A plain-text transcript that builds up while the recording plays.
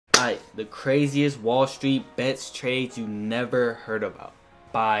Alright, the craziest Wall Street bets trades you never heard about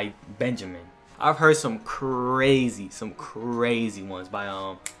by Benjamin. I've heard some crazy ones by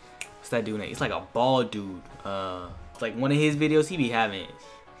what's that dude name? It's like a bald dude. It's like one of his videos he be having.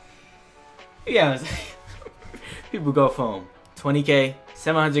 Yeah, people go from 20K,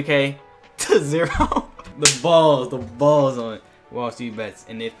 700K to 0. the balls on Wall Street bets,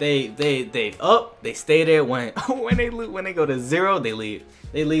 and if they up, they stay there. When they go to 0, they leave.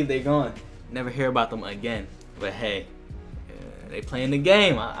 They're gone. Never hear about them again. But hey, they playing the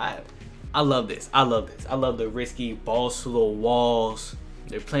game. I love this. I love the risky balls to the walls.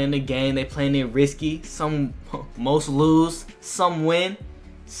 They're playing the game. They playing it risky. Most lose, some win,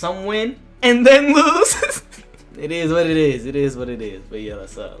 and then lose. It is what it is. It is what it is. But yeah,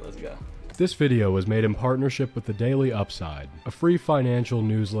 let's go. This video was made in partnership with the Daily Upside, a free financial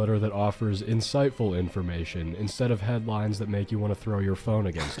newsletter that offers insightful information instead of headlines that make you want to throw your phone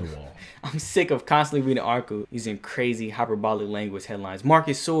against a wall. I'm sick of constantly reading articles using crazy hyperbolic language headlines.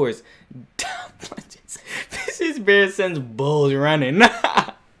 Market soars, down plunges. This is Bear sends bulls running.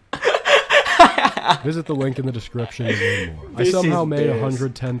 Visit the link in the description to learn more. I somehow made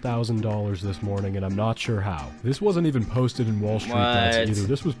 $110,000 this morning, and I'm not sure how. This wasn't even posted in WallStreetBets either.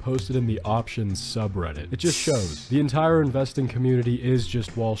 This was posted in the options subreddit. It just shows. The entire investing community is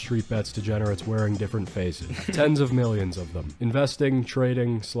just WallStreetBets degenerates wearing different faces. Tens of millions of them. Investing,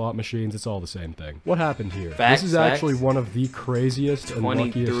 trading, slot machines, it's all the same thing. What happened here? This is actually one of the craziest and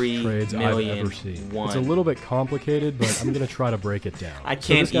luckiest trades I've ever seen. It's a little bit complicated, but I'm going to try to break it down.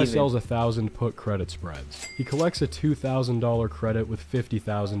 So this guy sells 1,000 put credit spreads. He collects a $2,000 credit with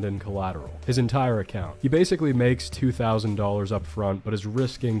 $50,000 in collateral. His entire account. He basically makes $2,000 up front, but is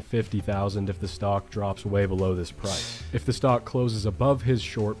risking $50,000 if the stock drops way below this price. If the stock closes above his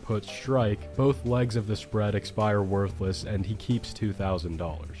short put strike, both legs of the spread expire worthless, and he keeps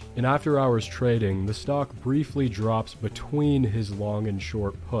 $2,000. In after-hours trading, the stock briefly drops between his long and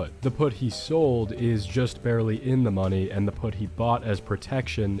short put. The put he sold is just barely in the money, and the put he bought as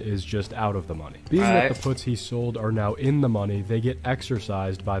protection is just out of the money. Being that the puts he sold are now in the money, they get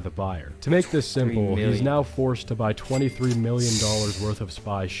exercised by the buyer. To make this simple, he's now forced to buy $23 million worth of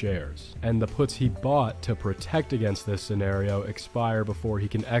SPY shares, and the puts he bought to protect against this scenario expire before he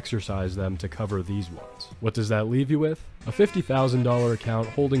can exercise them to cover these ones. What does that leave you with? A $50,000 account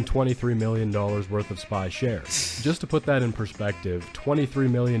holding $23 million worth of SPY shares. Just to put that in perspective, $23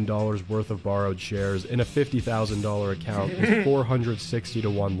 million worth of borrowed shares in a $50,000 account is 460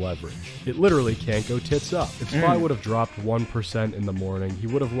 to 1 leverage. It literally can't go tits up. If SPY would have dropped 1% in the morning, he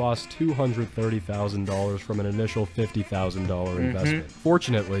would have lost $230,000 from an initial $50,000 investment.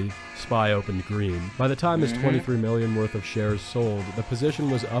 Fortunately, SPY opened green. By the time his $23 million worth of shares sold, the position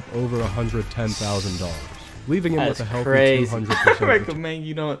was up over $110,000. Leaving him with a healthy 200%. I recommend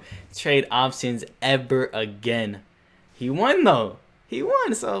you don't trade options ever again. He won though. He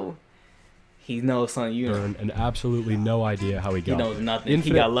won, so he knows something you know. And absolutely no idea how he got. He knows nothing. He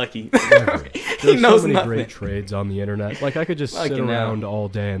got lucky. He knows so many great trades on the internet. Like I could just sit around all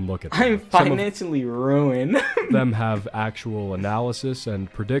day and look at them. I'm financially ruined. Them have actual analysis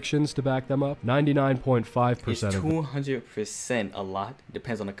and predictions to back them up. 99.5%. It's 200% a lot.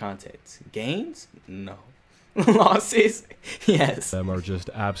 Depends on the context. Gains? No. Losses? Yes. Them are just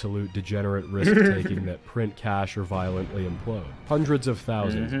absolute degenerate risk-taking that print cash or violently implode. Hundreds of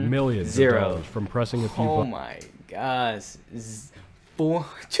thousands, millions of dollars from pressing a few buttons. Oh my gosh.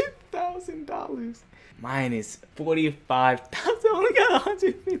 $400,000. Mine is $45,000. Only got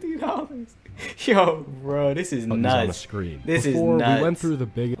 $150. Yo, bro, this is nuts. On the screen. This is nuts. We went through the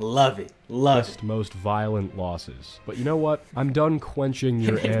biggest, most violent losses. But you know what? I'm done quenching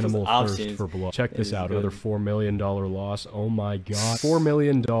your animal thirst for blood. Check this out. Another $4 million loss. Oh my god. $4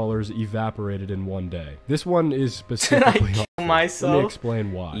 million evaporated in one day. This one is specifically myself. Let me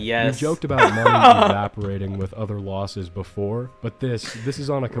explain why. Yes. We joked about money evaporating with other losses before, but this is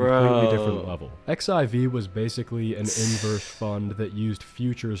on a completely different level. XIV was basically an inverse fund that used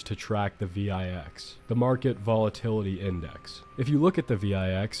futures to track the VIX, the Market Volatility Index. If you look at the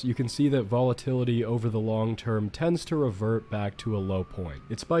VIX, you can see that volatility over the long term tends to revert back to a low point.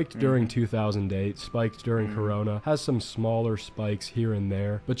 It spiked during 2008, spiked during Corona, has some smaller spikes here and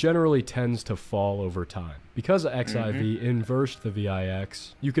there, but generally tends to fall over time. Because XIV inversed the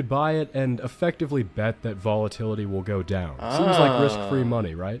VIX, you could buy it and effectively bet that volatility will go down. Seems like risk-free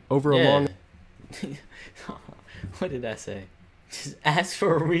money, right? Over a long... What did I say? Just ask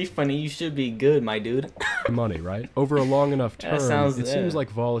for a refund and you should be good, my dude. Money, right? Over a long enough term, it seems like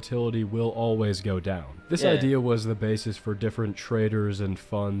volatility will always go down. This idea was the basis for different traders and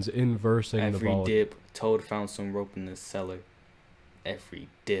funds inversing the volatility. Every dip, Toad found some rope in the cellar. Every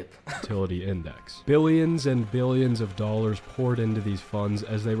dip. Volatility index. Billions and billions of dollars poured into these funds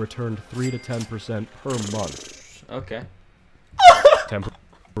as they returned 3 to 10% per month. Okay.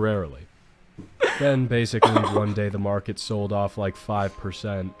 Temporarily. Then, basically, one day the market sold off like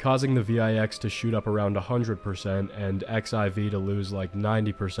 5%, causing the VIX to shoot up around 100% and XIV to lose like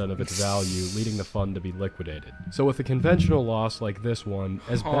 90% of its value, leading the fund to be liquidated. So with a conventional loss like this one,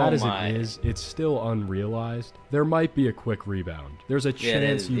 as bad as it is, it's still unrealized. There might be a quick rebound. There's a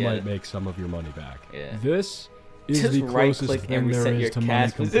chance you might make some of your money back. This is the closest thing there is to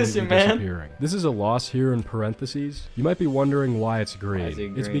money completely disappearing. This is a loss here in parentheses. You might be wondering why it's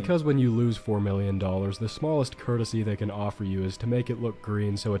green. It's because when you lose $4 million, the smallest courtesy they can offer you is to make it look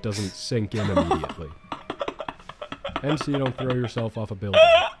green so it doesn't sink in immediately. And so you don't throw yourself off a building.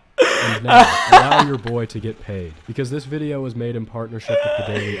 And now, allow your boy to get paid, because this video was made in partnership with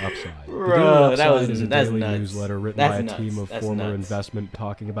The Daily Upside. The Daily Upside is a daily newsletter written by a team of former investment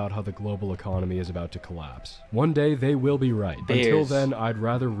talking about how the global economy is about to collapse. One day, they will be right. Until then, I'd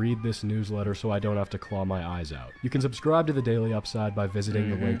rather read this newsletter so I don't have to claw my eyes out. You can subscribe to The Daily Upside by visiting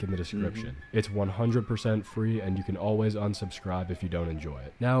the link in the description. It's 100% free, and you can always unsubscribe if you don't enjoy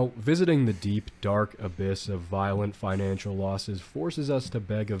it. Now, visiting the deep, dark abyss of violent financial losses forces us to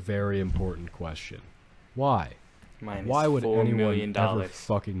beg a very important question. Why? Why would anyone ever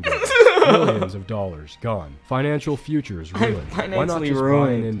fucking do it? Millions of dollars gone. Financial futures ruined. Why not just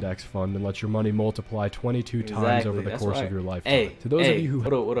buy an index fund and let your money multiply 22 times over the course of your lifetime? Hey, to those of you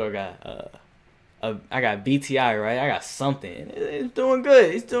who what do I got? I got BTI, right? I got something. It's doing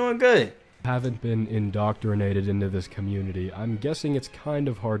good. It's doing good. Haven't been indoctrinated into this community, I'm guessing it's kind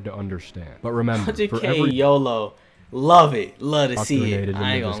of hard to understand. But remember, 100K for every YOLO. Love it. Love to see it.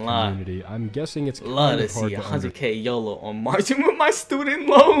 I ain't gonna lie. I'm guessing it's kind love to of hard see to 100K YOLO on margin with my student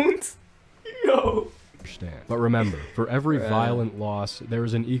loans. Yo. Understand. But remember, for every violent loss, there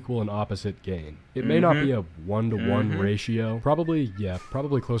is an equal and opposite gain. It may not be a 1-to-1 ratio. Probably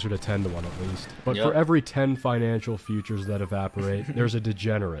closer to 10 to 1 at least. But for every 10 financial futures that evaporate, there's a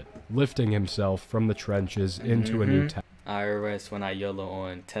degenerate lifting himself from the trenches into a new town. IRS, when I YOLO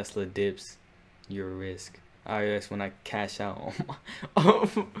on Tesla dips, you're a risk. IRS, when I cash out on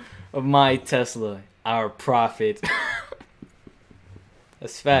of my Tesla, our profit.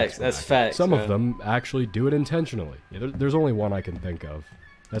 That's facts. That's facts. Some of them actually do it intentionally. There's only one I can think of.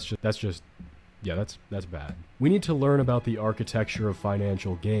 That's bad. We need to learn about the architecture of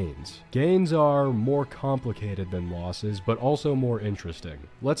financial gains. Gains are more complicated than losses, but also more interesting.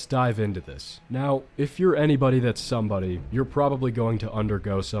 Let's dive into this. Now, if you're anybody that's somebody, you're probably going to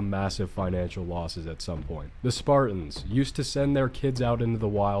undergo some massive financial losses at some point. The Spartans used to send their kids out into the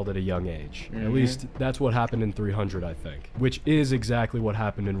wild at a young age. At least, that's what happened in 300, I think. Which is exactly what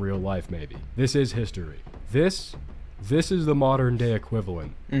happened in real life, maybe. This is history. This is the modern day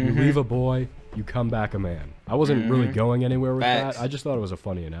equivalent. You leave a boy, you come back a man. I wasn't really going anywhere with that. I just thought it was a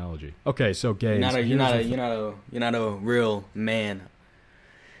funny analogy. Okay, so gains. You're not a real man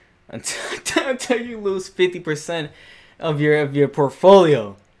until you lose 50% of your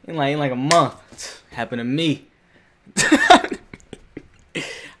portfolio in like a month. Happened to me.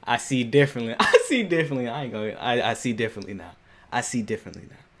 I see differently. I see differently now.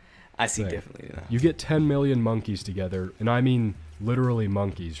 You get 10 million monkeys together, and I mean literally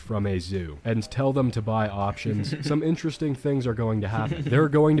monkeys, from a zoo, and tell them to buy options. Some interesting things are going to happen. There are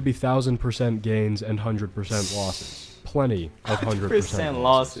going to be 1,000% gains and 100% losses. Plenty of 100%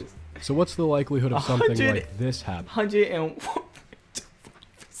 losses. So what's the likelihood of something like this happening? 101%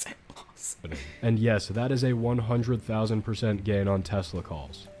 loss. And yes, that is a 100,000% gain on Tesla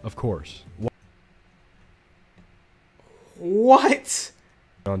calls. Of course. What?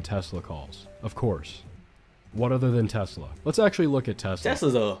 On Tesla calls. Of course. What other than Tesla? Let's actually look at Tesla.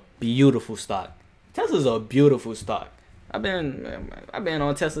 Tesla's a beautiful stock. I've been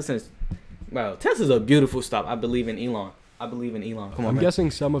on Tesla since. Well, Tesla's a beautiful stock. I believe in Elon. Come on, I'm guessing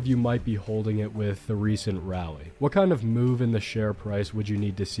some of you might be holding it with the recent rally. What kind of move in the share price would you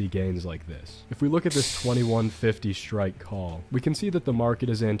need to see gains like this? If we look at this 2150 strike call, we can see that the market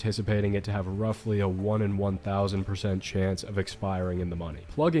is anticipating it to have roughly a 1 in 1,000% chance of expiring in the money.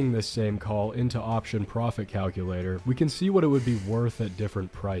 Plugging this same call into option profit calculator, we can see what it would be worth at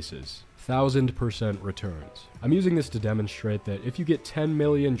different prices. 1,000% returns. I'm using this to demonstrate that if you get 10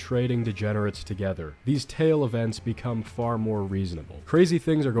 million trading degenerates together, these tail events become far more reasonable. Crazy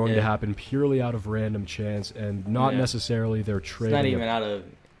things are going to happen purely out of random chance and not necessarily their trading. It's not even out of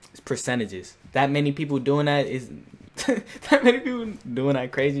percentages. That many people doing that is that many people doing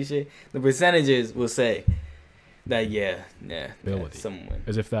that crazy shit. The percentages will say that someone.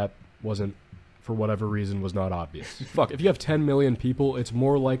 As if that wasn't for whatever reason, was not obvious. Fuck, if you have 10 million people, it's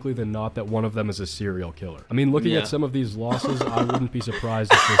more likely than not that one of them is a serial killer. I mean, looking at some of these losses, I wouldn't be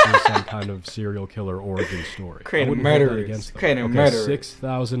surprised if this is some kind of serial killer origin story. Creating murderers. Creating murderers.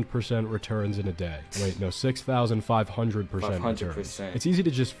 6,000% returns in a day. Wait, no, 6,500% returns. It's easy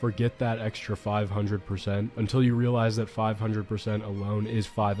to just forget that extra 500% until you realize that 500% alone is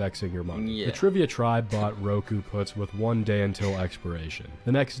 5xing your money. Yeah. The Trivia Tribe bought Roku puts with 1 day until expiration.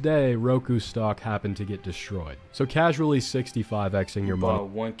 The next day, Roku stock happened to get destroyed. So casually 65xing your money.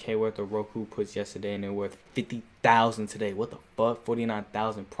 Bought 1K worth of Roku puts yesterday and they're worth 50,000 today. What the fuck?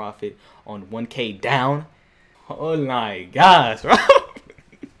 49,000 profit on 1K down? Oh my gosh, bro.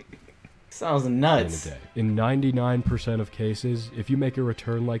 Sounds nuts. In 99% of cases, if you make a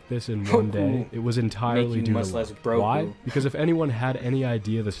return like this in 1 day, it was entirely due to luck. Why? Because if anyone had any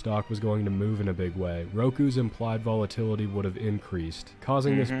idea the stock was going to move in a big way, Roku's implied volatility would have increased,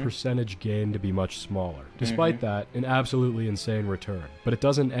 causing this percentage gain to be much smaller. Despite that, an absolutely insane return. But it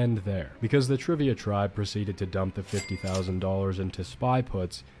doesn't end there, because the Trivia Tribe proceeded to dump the $50,000 into SPY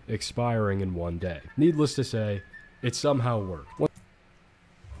puts, expiring in 1 day. Needless to say, it somehow worked.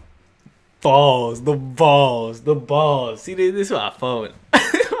 Balls, the balls, the balls. See, this is what I fuck with.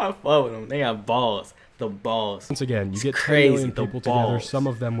 I fuck with them. They got balls. The balls. Once again, you get 10 million people together, some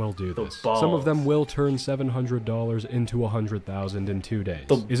of them will do this. Some of them will turn $700 into $100,000 in 2 days.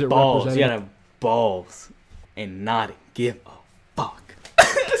 Is it balls. representative? You gotta have balls and not give a fuck.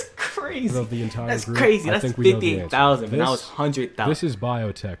 That's crazy. Of the entire That's group, crazy. I That's think we know the 58,000, answer. and now it's 100,000. This is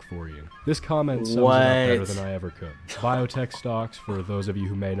biotech for you. This comment sums it up better than I ever could. Biotech stocks, for those of you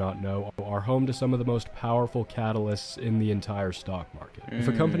who may not know, are home to some of the most powerful catalysts in the entire stock market. If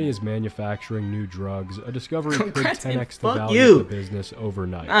a company is manufacturing new drugs, a discovery could 10x the value of the business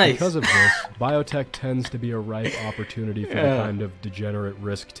overnight. Because of this, biotech tends to be a ripe opportunity for the kind of degenerate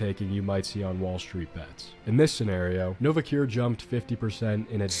risk-taking you might see on WallStreetBets. In this scenario, Novocure jumped 50%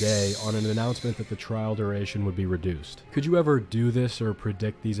 in a day on an announcement that the trial duration would be reduced. Could you ever do this or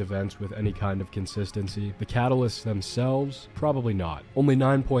predict these events with any kind of consistency? The catalysts themselves? Probably not. Only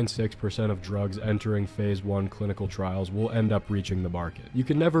 9.6% of drugs entering phase 1 clinical trials will end up reaching the market. You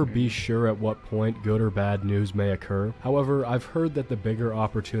can never be sure at what point good or bad news may occur. However, I've heard that the bigger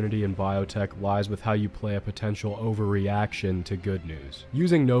opportunity in biotech lies with how you play a potential overreaction to good news.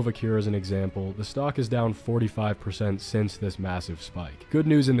 Using Novocure as an example, the stock is down 45% since this massive spike. Good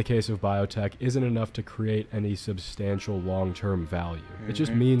news in the case of biotech isn't enough to create any substantial long-term value. It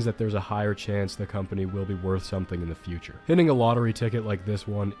just means that there's a higher chance the company will be worth something in the future. Hitting a lottery ticket like this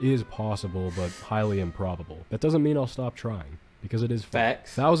one is possible, but highly improbable. That doesn't mean I'll stop trying, because it is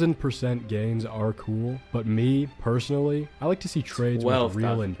facts. 1,000% gains are cool, but me, personally, I like to see trades with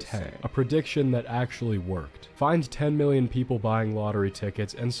real intent. A prediction that actually worked. Find 10 million people buying lottery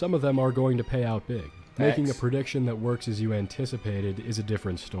tickets, and some of them are going to pay out big. Making a prediction that works as you anticipated is a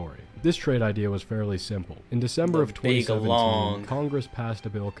different story. This trade idea was fairly simple. In December of 2017, Congress passed a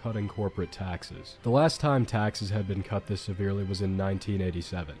bill cutting corporate taxes. The last time taxes had been cut this severely was in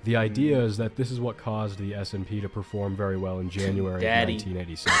 1987. The idea is that this is what caused the S&P to perform very well in January of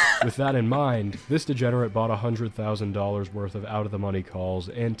 1987. With that in mind, this degenerate bought $100,000 worth of out-of-the-money calls,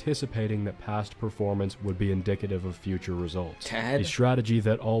 anticipating that past performance would be indicative of future results. A strategy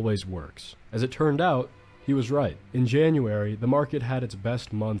that always works. As it turned out, he was right. In January, the market had its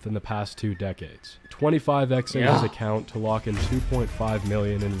best month in the past 2 decades. 25xing his account to lock in $2.5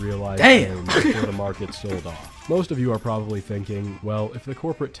 million in realized gains before the market sold off. Most of you are probably thinking, well, if the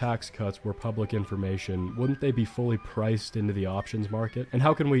corporate tax cuts were public information, wouldn't they be fully priced into the options market? And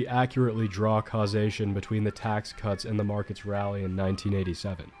how can we accurately draw causation between the tax cuts and the market's rally in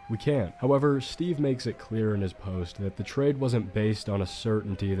 1987? We can't. However, Steve makes it clear in his post that the trade wasn't based on a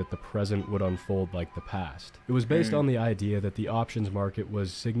certainty that the present would unfold like the past. It was based on the idea that the options market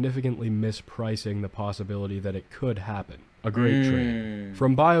was significantly mispricing the possibility that it could happen. A great trade.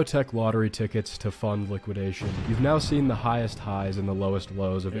 From biotech lottery tickets to fund liquidation, you've now seen the highest highs and the lowest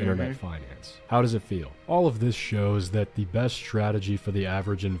lows of internet finance. How does it feel? All of this shows that the best strategy for the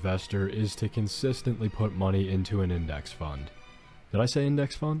average investor is to consistently put money into an index fund. Did I say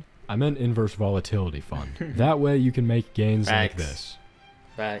index fund? I meant inverse volatility fund. That way you can make gains like this.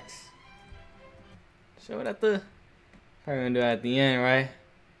 Facts. Show it at the... Probably gonna do it at the end, right?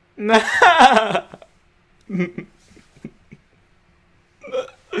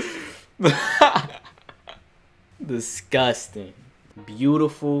 Disgusting.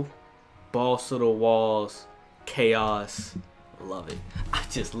 Beautiful. Balls to the walls. Chaos. Love it. I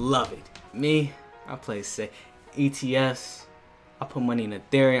just love it. Me, I play say ETFs. I put money in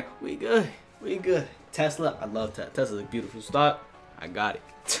Ethereum. We good. We good. Tesla. I love Tesla. Tesla's a beautiful stock. I got it.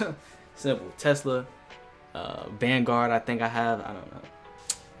 Simple. Tesla, Vanguard. I think I have. I don't know.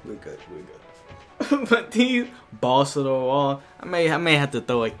 We're good. But these balls to the wall. I may have to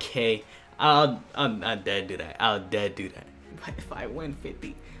throw a K. I'll dead do that. I'll dead do that. But if I win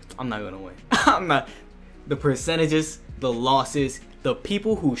 50, I'm not gonna win. I'm not. The percentages, the losses, the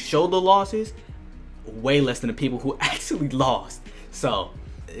people who show the losses, way less than the people who actually lost. So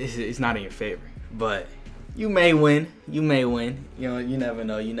it's not in your favor. But you may win. You may win. You know, you never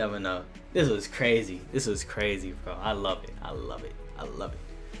know. You never know. This was crazy. This was crazy, bro. I love it. I love it. I love it.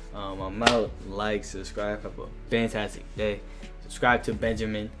 I'm out. Like, subscribe. Have a fantastic day. Subscribe to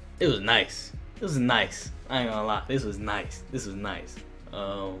Benjamin. It was nice. It was nice. I ain't gonna lie. This was nice. This was nice.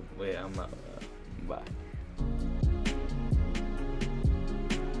 Wait, I'm out. Bye.